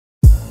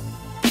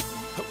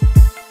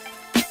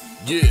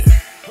Yeah.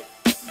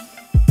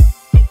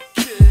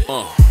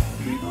 What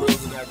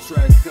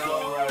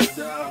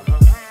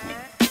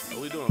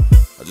we doing?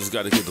 I just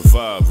gotta get the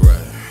vibe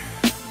right.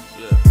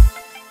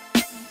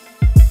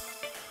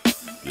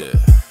 Yeah.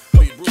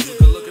 Pete Bruce,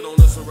 good looking on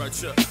this one right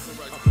here.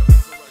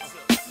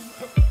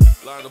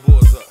 Line the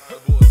boards up.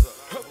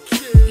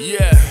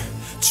 Yeah.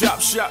 Chop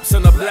shops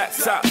and a black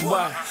top,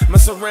 boy.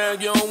 Mess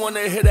around, you don't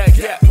wanna hit that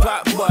gap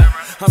pop, boy.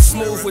 I'm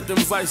smooth with them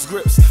vice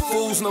grips.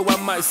 Fools know I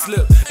might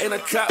slip. Ain't a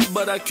cop,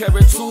 but I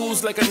carry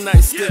tools like a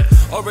nightstick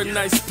or a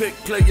nice pick.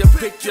 Player,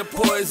 pick your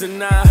poison.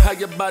 Now how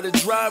your body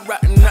dry,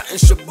 rotten, nothing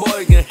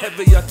Sheboygan.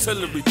 Heavy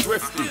artillery,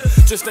 thrifty,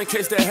 just in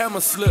case that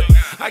hammer slip.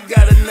 I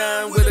got a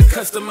 9 with a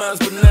customized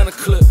banana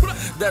clip.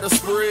 That'll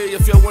spray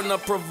if you wanna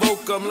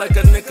provoke 'em like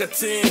a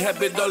nicotine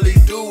habit. All he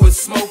do is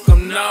smoke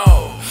 'em.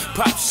 No,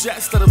 pop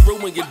shots that'll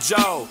ruin your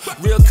jaw.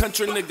 Real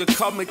country nigga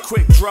call me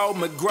quick draw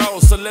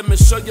McGraw. So let me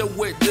show you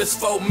what this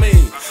for me.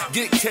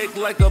 Get cake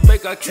like a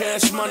baker,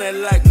 cash money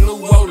like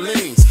New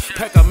Orleans.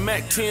 Pack a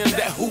Mac 10,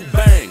 that who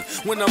bang.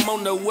 When I'm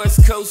on the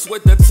West Coast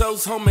with the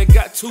toast, homie,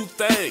 got 2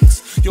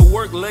 things. Your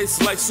work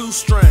lace like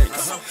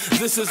shoestrings.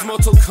 This is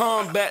Mortal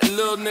Kombat,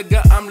 little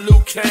nigga, I'm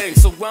Liu Kang.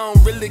 So I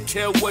don't really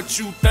care what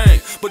you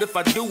think, but if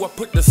I do, I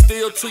put the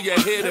steel to your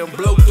head and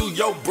blow through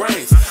your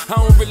brains. I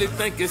don't really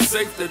think it's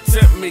safe to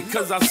tempt me,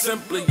 cause I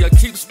simply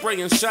keep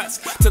spraying shots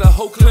to the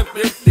whole clip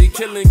empty.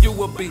 Killing you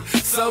will be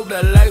so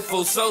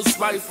delightful, so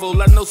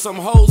spiteful. I know some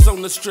hoes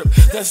on the strip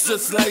that's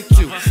just like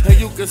you, and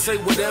you can say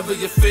whatever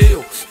you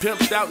feel.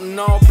 Pimped out in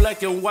all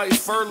black and white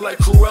fur like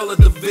Cruella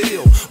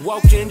DeVille.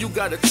 Walk in, you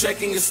got a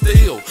check in your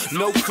steel.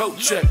 No coat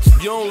check,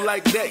 you don't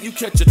like that, you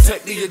catch a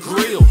tech to your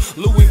grill.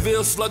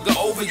 Louisville slugger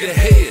over your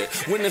head.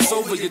 When it's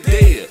over, you're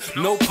dead.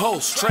 No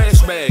post,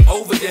 trash bag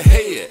over your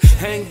head.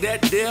 Hang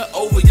that there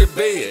over your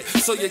bed,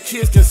 so your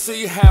kids can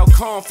see how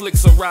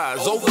conflicts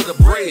arise over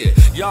the bread.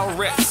 Y'all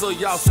rats so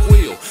y'all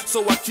squeal,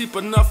 so I keep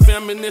enough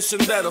ammunition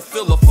that'll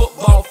fill a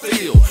football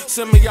field.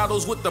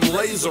 Semi-autos with them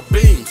laser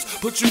beams,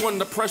 put you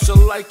under pressure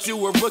like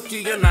you a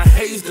rookie and I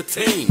haze the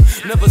team.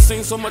 Never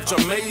seen so much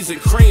amazing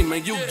cream,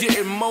 and you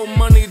getting more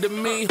money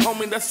than me,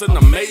 homie, that's an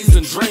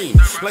amazing dream.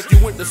 Like you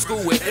went to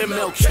school with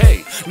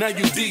MLK, now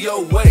you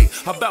DOA.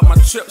 About my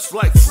chips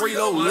like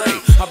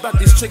Frito-Lay, about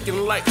these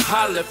chicken like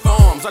Holly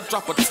Farms. I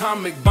drop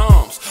atomic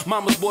bombs,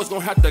 mama's boys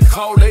gon' have to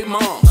call they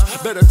moms.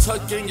 Better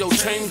tuck in your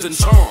chains and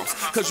charms,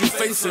 cause you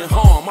facing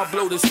harm. I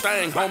blow this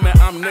thing, homie,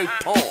 I'm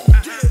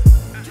napalm.